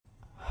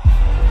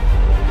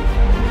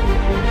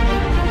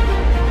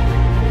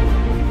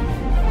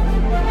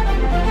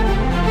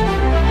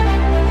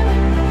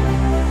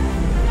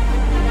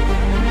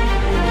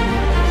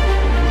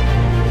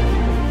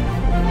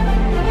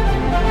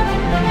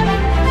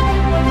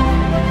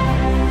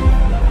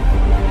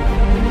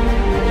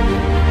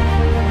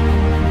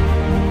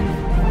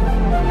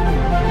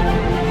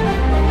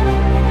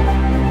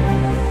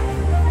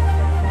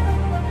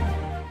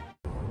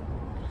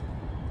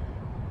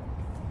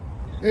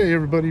Hey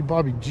everybody,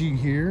 BobbyG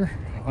here.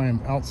 I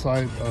am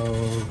outside of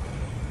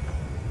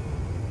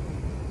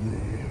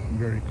the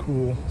very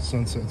cool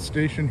Sunset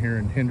Station here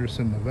in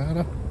Henderson,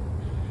 Nevada.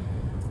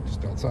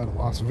 Just outside of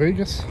Las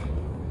Vegas.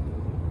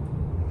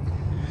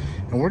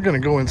 And we're gonna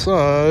go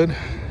inside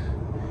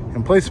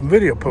and play some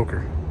video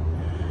poker.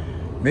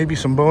 Maybe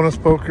some bonus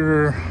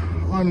poker,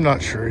 I'm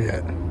not sure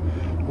yet.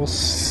 We'll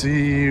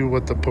see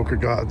what the poker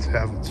gods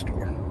have in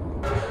store.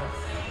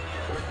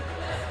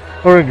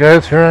 Alright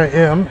guys, here I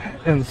am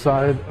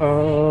inside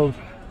of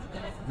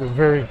the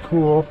very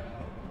cool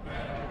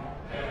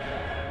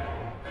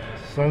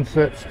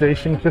Sunset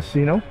Station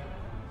Casino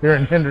here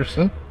in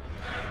Henderson.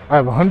 I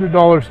have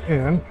 $100 in,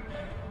 and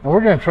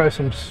we're going to try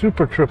some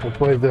super triple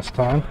play this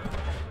time,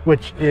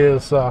 which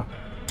is, well,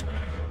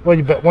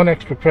 you bet one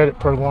extra credit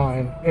per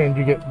line and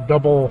you get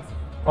double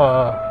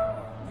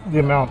the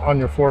amount on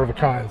your four of a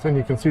kinds. And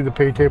you can see the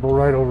pay table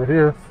right over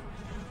here.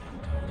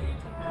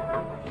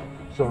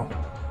 So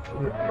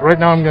right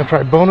now I'm going to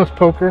try bonus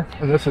poker,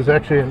 and this is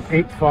actually an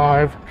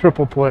 8-5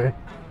 triple play,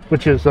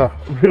 which is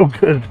real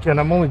good. And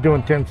I'm only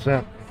doing 10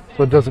 cents,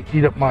 so it doesn't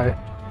eat up my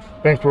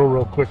bankroll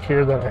real quick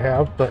here that I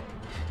have. But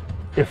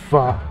if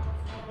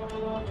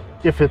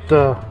it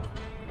goes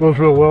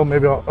real well,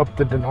 maybe I'll up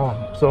the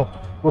denom. So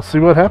we'll see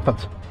what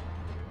happens.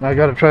 Now I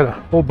got to try to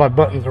hold my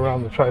buttons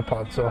around the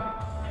tripod, so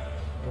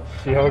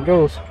let's see how it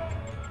goes.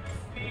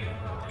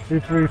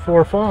 2, 3,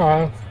 4,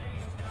 5.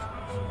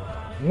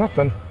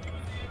 Nothing.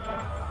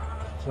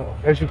 So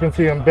as you can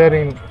see, I'm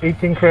betting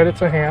 18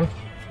 credits a hand,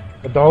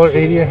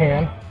 $1.80 a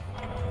hand.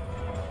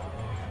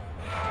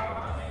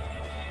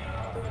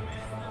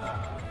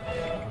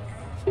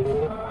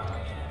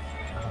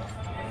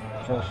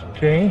 There's some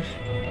kings.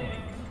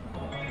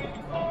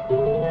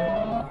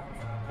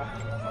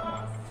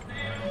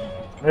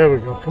 There we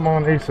go. Come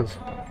on, aces.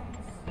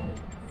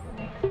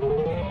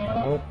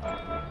 Nope.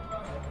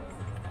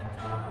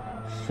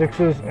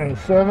 Sixes and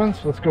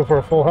sevens. Let's go for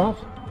a full house.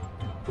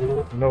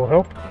 No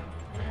help.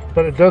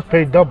 But it does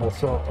pay double,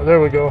 so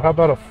there we go. How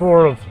about a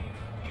four of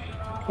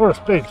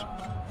spades?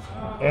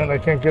 And I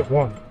can't get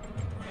one.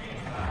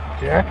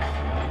 Jacks.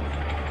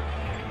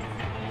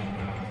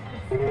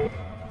 And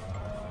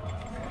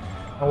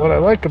what I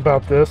like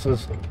about this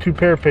is two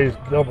pair pays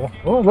double.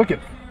 Oh, look at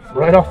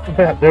right off the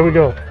bat. There we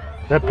go.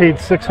 That paid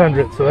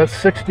 $600, so that's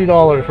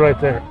 $60 right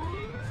there.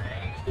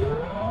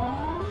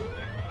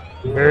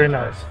 Very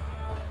nice.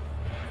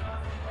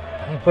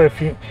 I'll play a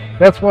few.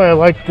 That's why I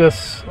like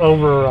this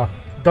over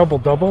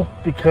double,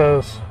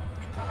 because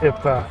if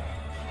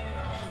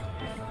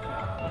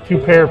two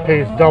pair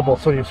pays double,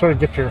 so you sort of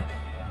get your,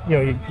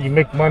 you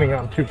make money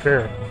on two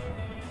pair.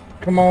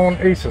 Come on,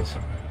 aces.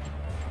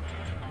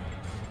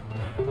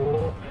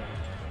 So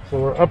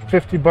we're up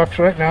 50 bucks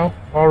right now.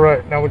 All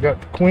right, now we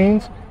got the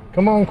queens.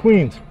 Come on,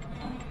 queens.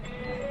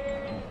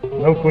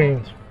 No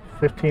queens.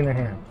 15 a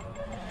hand.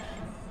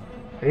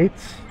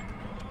 Eights.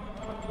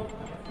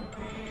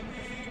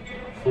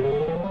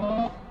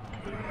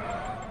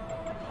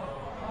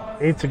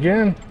 Eights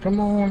again. Come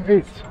on,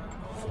 eights.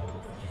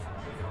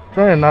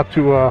 Trying not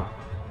to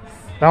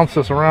bounce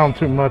this around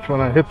too much when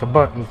I hit the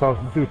buttons. I'll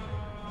do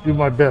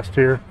my best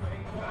here.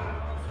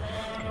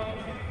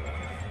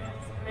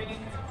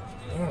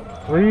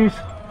 Threes.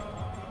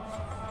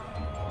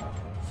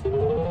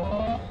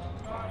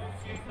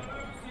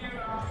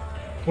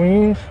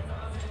 Queens.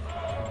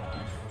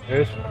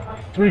 There's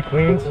 3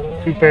 queens,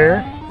 2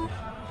 pair.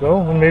 So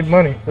we made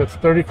money. That's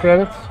 30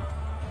 credits.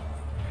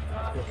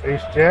 Let's go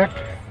ace jack.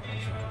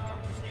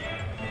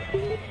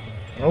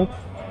 Nope.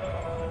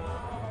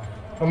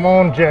 Come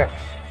on,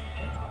 jacks.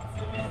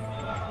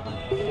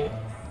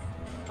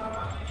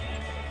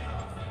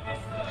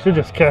 Should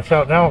just cash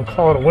out now and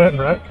call it a win,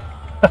 right?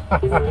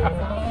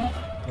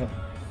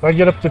 If I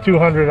get up to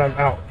 200, I'm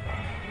out.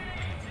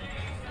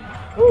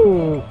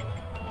 Ooh.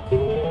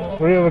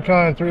 3 of a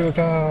kind, 3 of a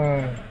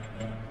kind.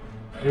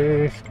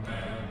 Ace,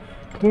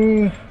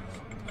 queen.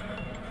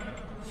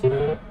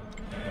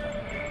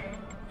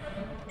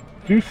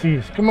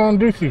 Deuces. Come on,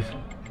 deuces.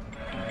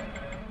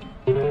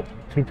 2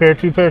 pair,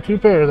 2 pair, 2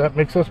 pair. That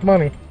makes us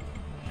money.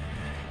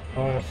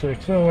 5,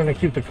 6. So I'm going to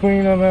keep the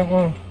queen on that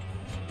one.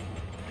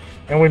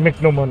 And we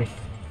make no money.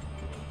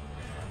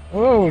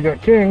 Oh, we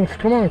got kings.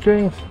 Come on,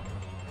 kings.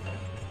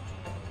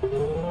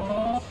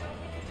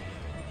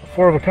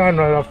 4 of a kind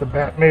right off the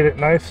bat made it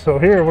nice. So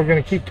here we're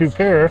going to keep 2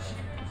 pair,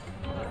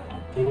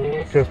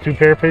 because 2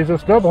 pair pays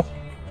us double.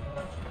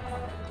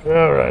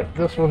 All right,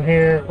 this one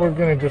here we're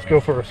going to just go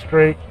for a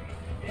straight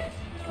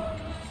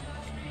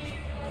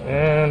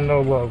and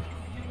no love.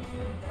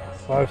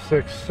 5,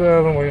 6,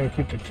 7. We're going to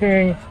keep the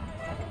king.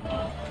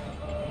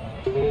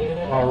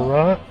 All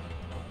right.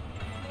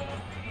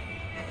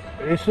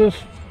 Aces.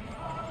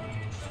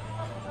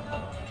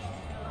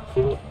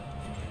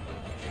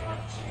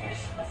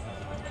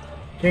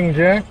 King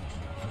jack.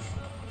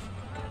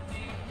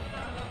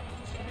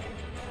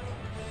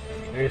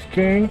 Ace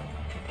king.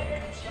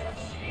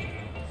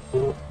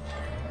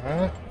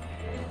 Alright.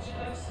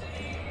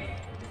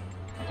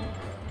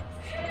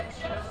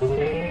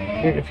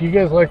 If you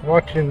guys like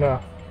watching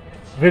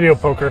video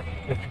poker.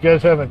 If you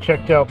guys haven't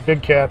checked out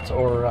Big Cats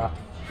or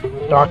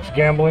Doc's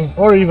Gambling,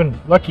 or even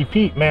Lucky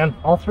Pete, man,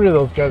 all three of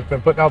those guys have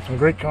been putting out some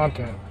great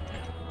content.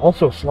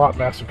 Also Slot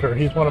Massacre,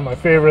 he's one of my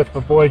favorites,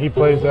 but boy, he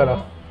plays at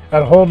a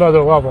whole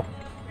nother level.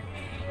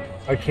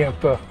 I can't,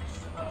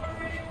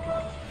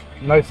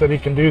 nice that he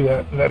can do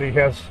that, and that he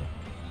has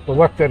the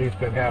luck that he's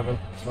been having.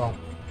 So,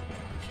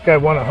 this guy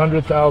won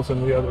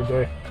 100,000 the other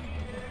day.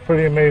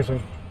 Pretty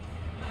amazing.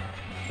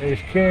 Ace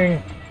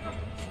King.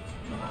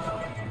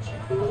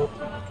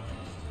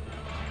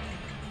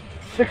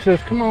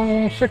 Sixes, come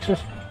on, sixes.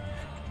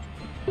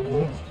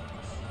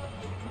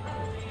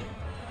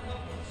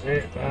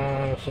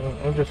 So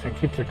I'm just gonna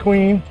keep the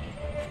queen.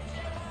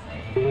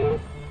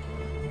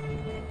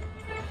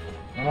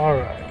 All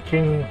right,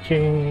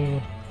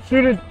 king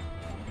suited.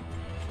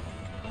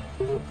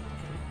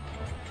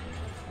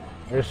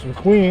 There's some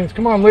queens.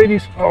 Come on,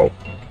 ladies. Oh.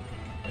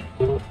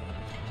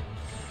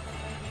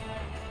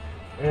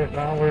 And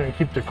now we're gonna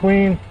keep the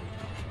queen.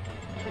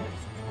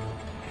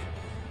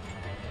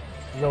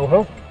 No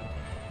help.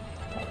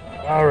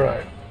 All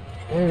right,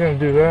 we're gonna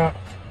do that.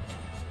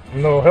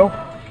 No help.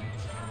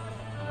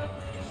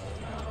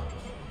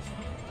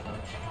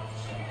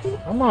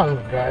 Come on,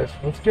 guys.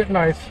 Let's get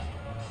nice.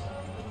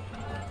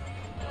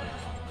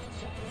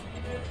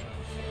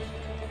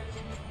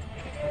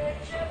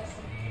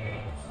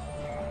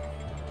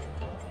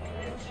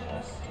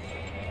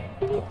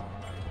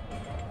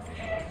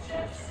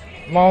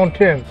 Come on,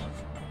 tens.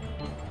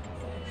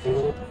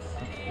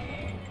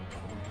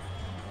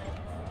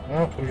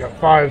 Well, we got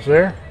fives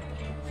there.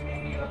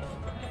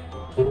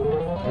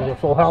 There's a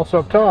full house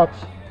up top.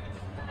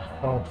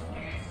 Oh.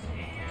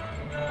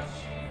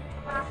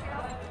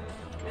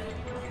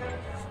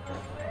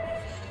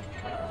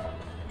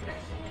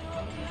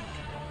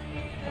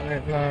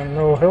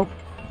 No help.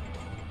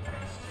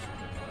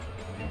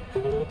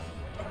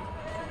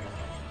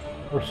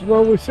 We're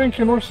slowly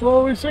sinking, we're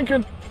slowly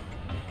sinking.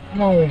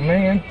 Come on,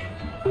 man.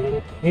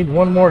 Need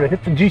one more to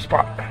hit the G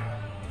spot.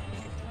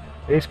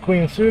 Ace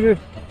Queen suited.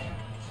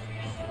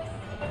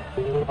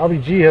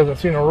 BobbyG hasn't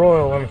seen a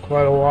royal in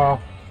quite a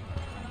while.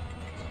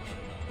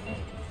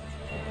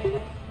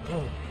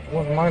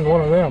 Wouldn't mind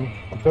one of them,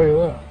 I'll tell you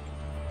that.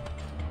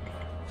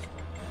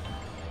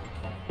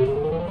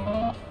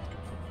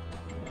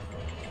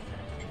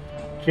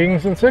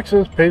 Kings and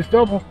sixes pays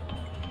double.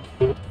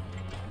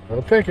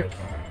 I'll take it.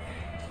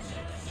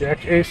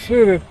 Jack ace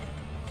suited.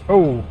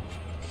 Oh.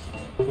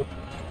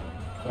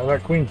 Saw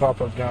that queen pop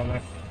up down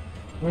there.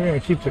 We're going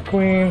to keep the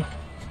queen.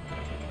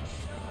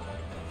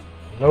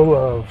 No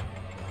love.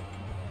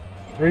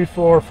 3,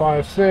 4,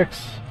 5,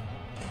 6.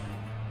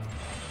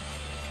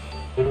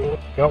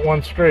 Got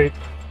one straight.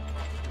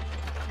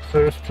 So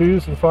there's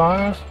twos and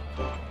fives.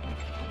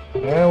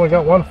 And we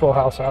got one full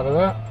house out of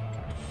that.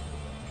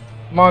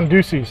 Come on,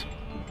 deuces.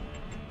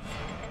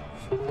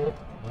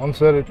 One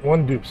set at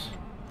one deuce.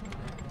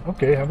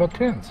 Okay, how about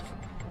tens?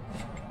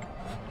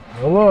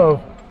 No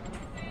love.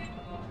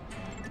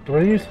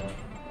 Threes.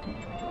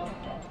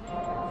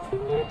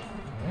 Yeah,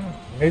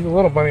 made a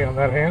little money on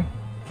that hand.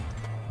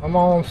 I'm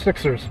all on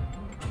sixers.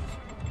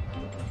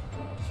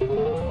 I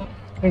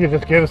think it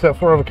just gave us that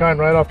four of a kind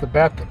right off the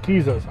bat to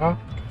tease us, huh?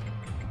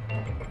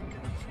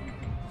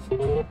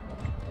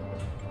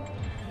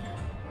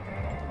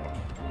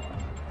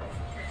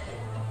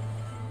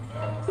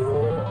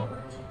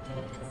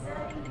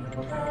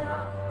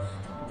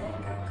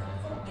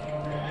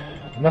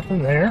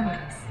 Nothing there.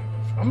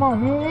 Come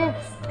on,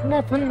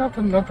 nothing.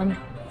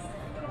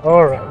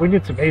 All right, we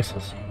need some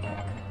aces,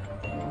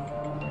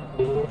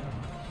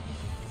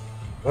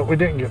 but we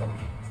didn't get them.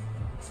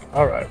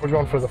 All right, we're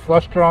going for the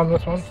flush draw on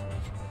this one,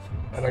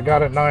 and I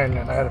got a 9,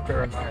 and I had a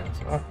pair of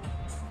 9s. Huh?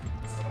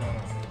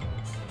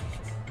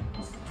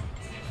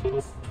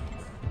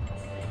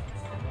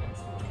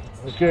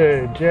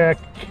 Okay, Jack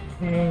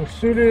King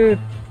suited.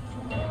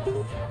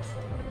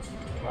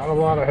 Not a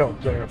lot of help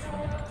there.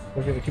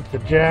 We're going to keep the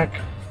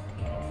jack.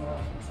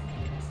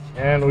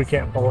 And we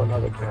can't pull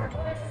another jack.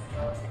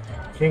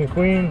 King,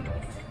 queen.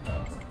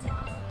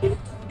 Going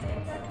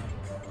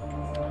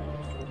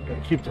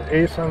to keep the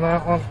ace on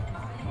that one.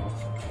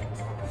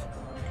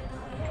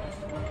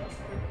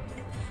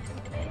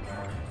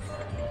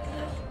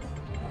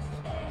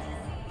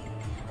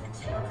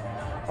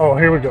 Oh,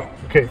 here we go.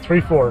 Okay,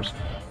 3 4s.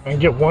 I can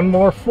get one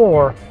more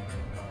 4.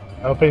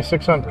 I'll pay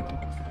 600.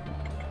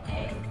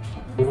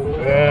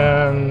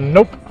 And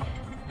nope.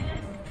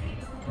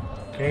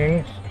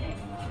 Kings.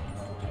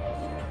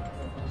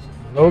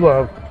 No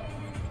love.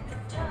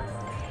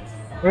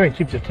 We're going to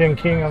keep the 10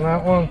 king on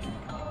that one.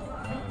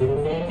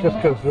 Just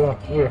because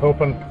we were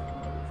hoping.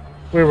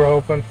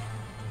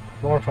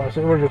 4, 5, 6.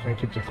 We're just going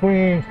to keep the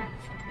queen.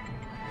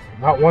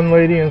 Not one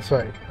lady in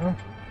sight. Huh?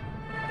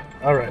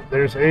 Alright,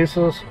 there's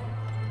aces.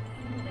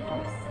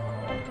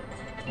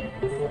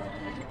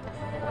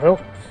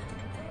 Nope.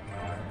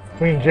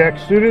 Queen jack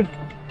suited.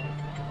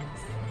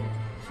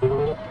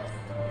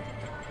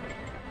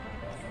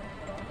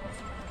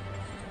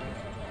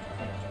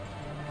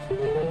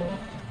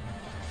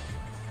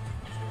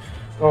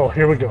 Oh,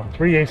 here we go.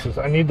 3 aces.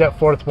 I need that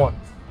 4th one.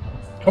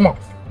 Come on.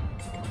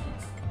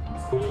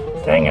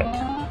 Dang it.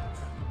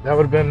 That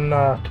would have been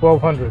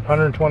 $1,200,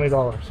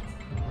 $120.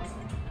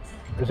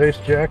 There's ace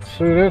jack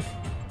suited.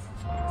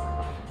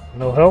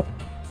 No help.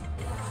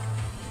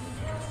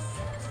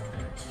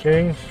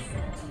 Kings.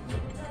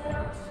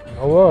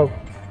 No love.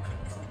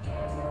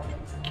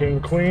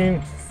 King,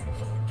 queen.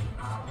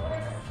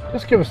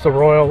 Just give us the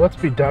royal. Let's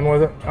be done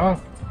with it. Huh?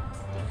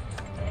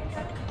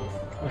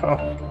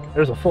 Oh,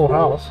 there's a full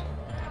house.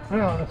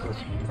 No,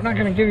 we're not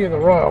going to give you the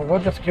royal. We'll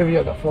just give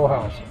you the full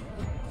house.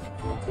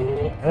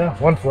 Yeah,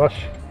 1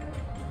 flush.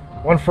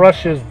 1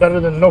 flush is better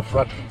than no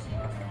flush.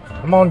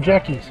 Come on,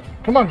 jackies.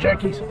 Come on,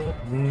 jackies.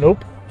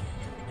 Nope.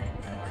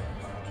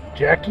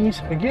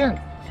 Jackies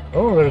again.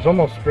 Oh, there's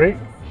almost straight.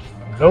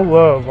 No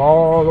love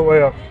all the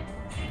way up.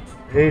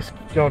 Ace.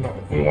 No.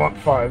 We want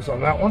 5s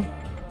on that one.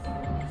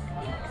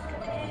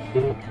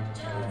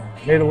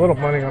 Made a little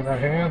money on that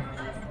hand.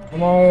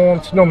 Come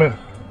on, snowman.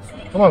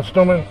 Come on,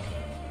 snowman.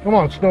 Come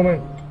on,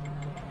 snowman.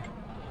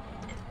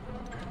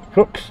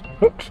 Hooks,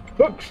 hooks,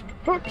 hooks,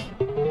 hooks.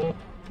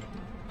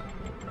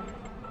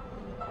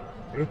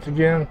 8s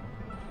again.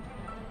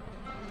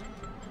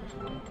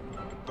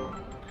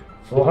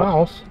 Full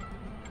house.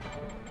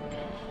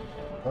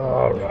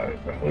 All right,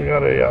 we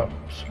got a.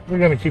 We're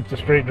gonna keep the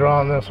straight draw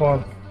on this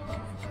one.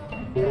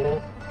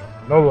 No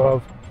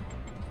love.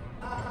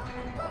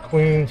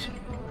 Queens.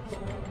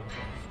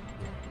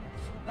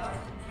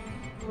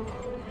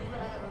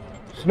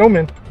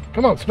 Snowman.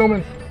 Come on,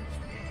 snowman.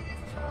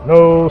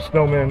 No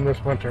snowman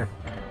this winter.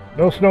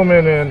 No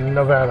snowman in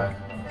Nevada.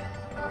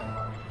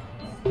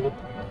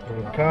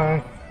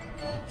 Okay.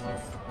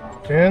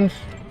 10s.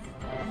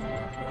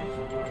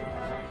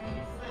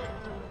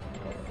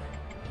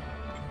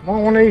 Come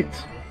on,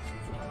 8s.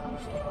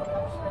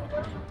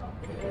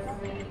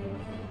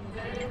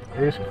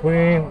 Ace,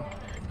 queen.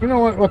 You know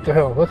what? What the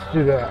hell? Let's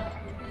do that.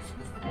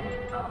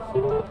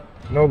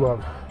 No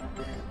love.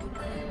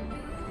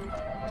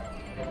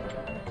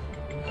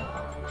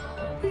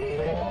 You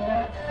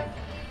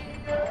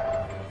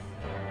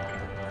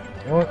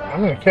know what?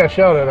 I'm going to cash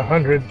out at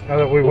 100 now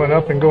that we went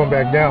up and going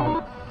back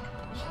down.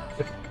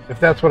 If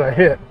that's what I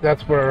hit,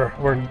 that's where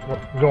we're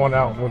going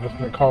out. We're just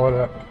going to call it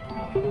a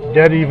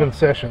dead even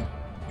session.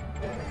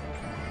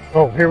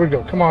 Oh, here we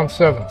go. Come on,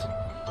 7s.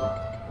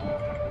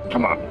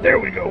 Come on. There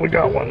we go. We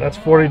got one. That's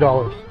 $40.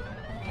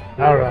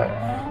 All right.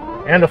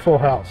 And a full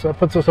house. That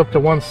puts us up to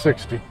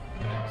 160.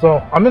 So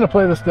I'm going to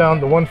play this down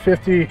to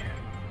 150.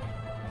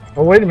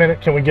 Oh, wait a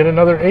minute. Can we get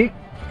another 8?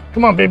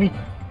 Come on, baby.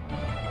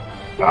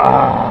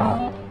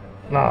 Ah.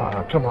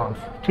 Nah, come on.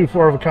 2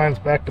 4-of-a-kinds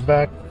back to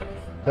back.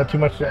 Not too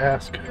much to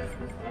ask.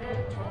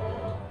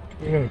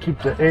 We're going to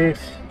keep the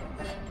ace.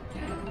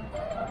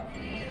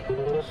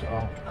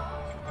 So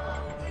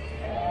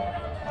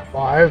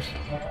 5s.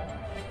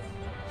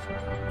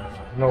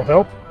 No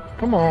help.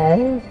 Come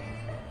on.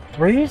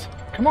 3s.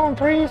 Come on,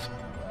 3s.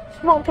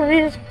 Come on,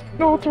 3s.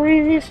 No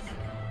 3s.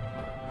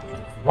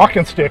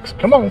 Walking sticks.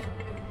 Come on.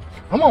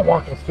 Come on,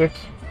 walking sticks.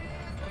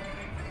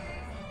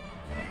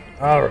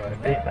 All right,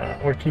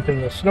 8. We're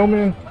keeping the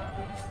snowman.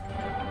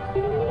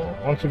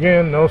 Once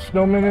again, no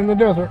snowman in the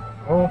desert.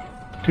 Oh,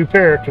 2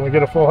 pair. Can we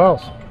get a full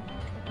house?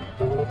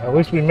 At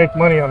least we make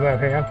money on that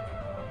hand.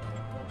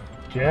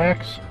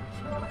 Jacks.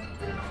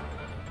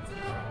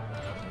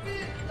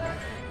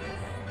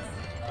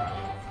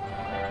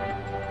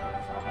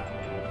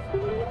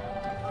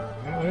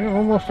 We're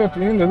almost at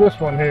the end of this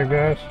one here,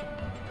 guys.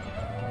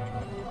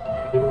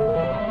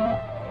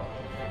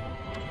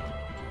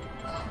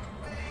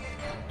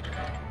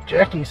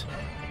 Jackies.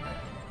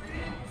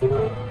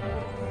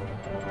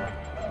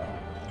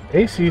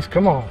 Aces,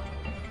 come on.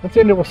 Let's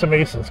end it with some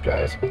aces,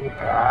 guys.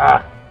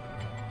 Ah.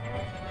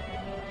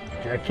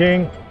 Jack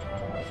king.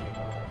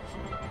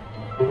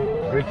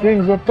 3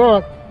 kings up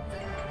top.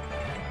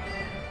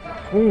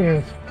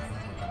 Queens.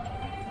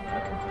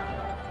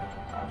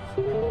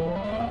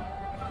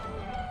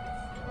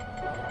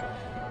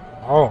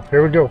 Oh,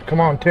 here we go. Come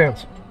on,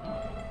 10s.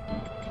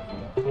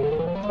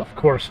 Of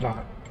course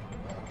not.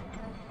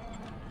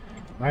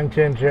 9,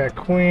 10, jack,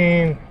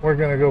 queen. We're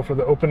going to go for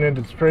the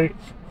open-ended straight.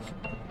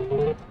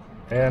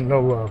 And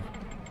no love.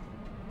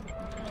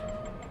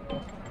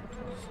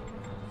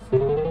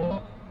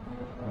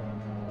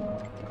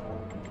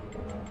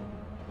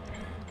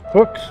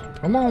 Hooks.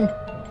 Come on.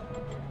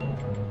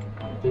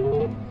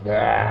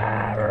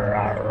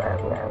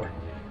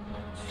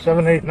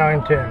 7, 8,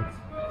 9, 10.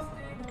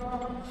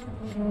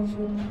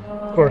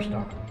 Of course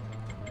not.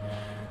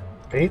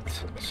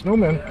 8s.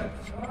 Snowman.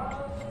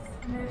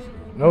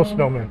 No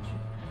snowman.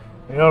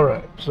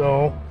 Alright,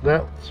 so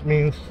that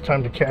means it's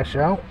time to cash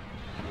out.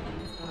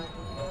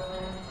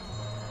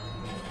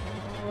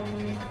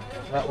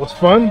 That was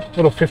fun.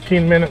 Little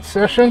 15-minute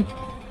session.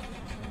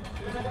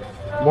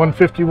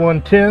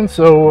 151.10.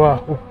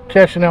 So we're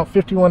cashing out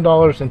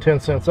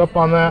 $51.10 up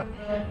on that.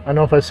 I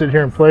know if I sit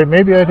here and play,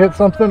 maybe I'd hit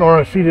something, or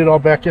I feed it all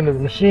back into the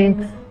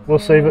machine. We'll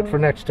save it for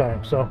next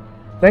time. So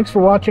thanks for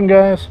watching,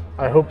 guys.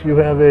 I hope you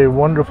have a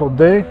wonderful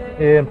day,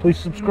 and please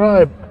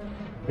subscribe.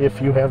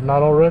 if you have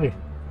not already.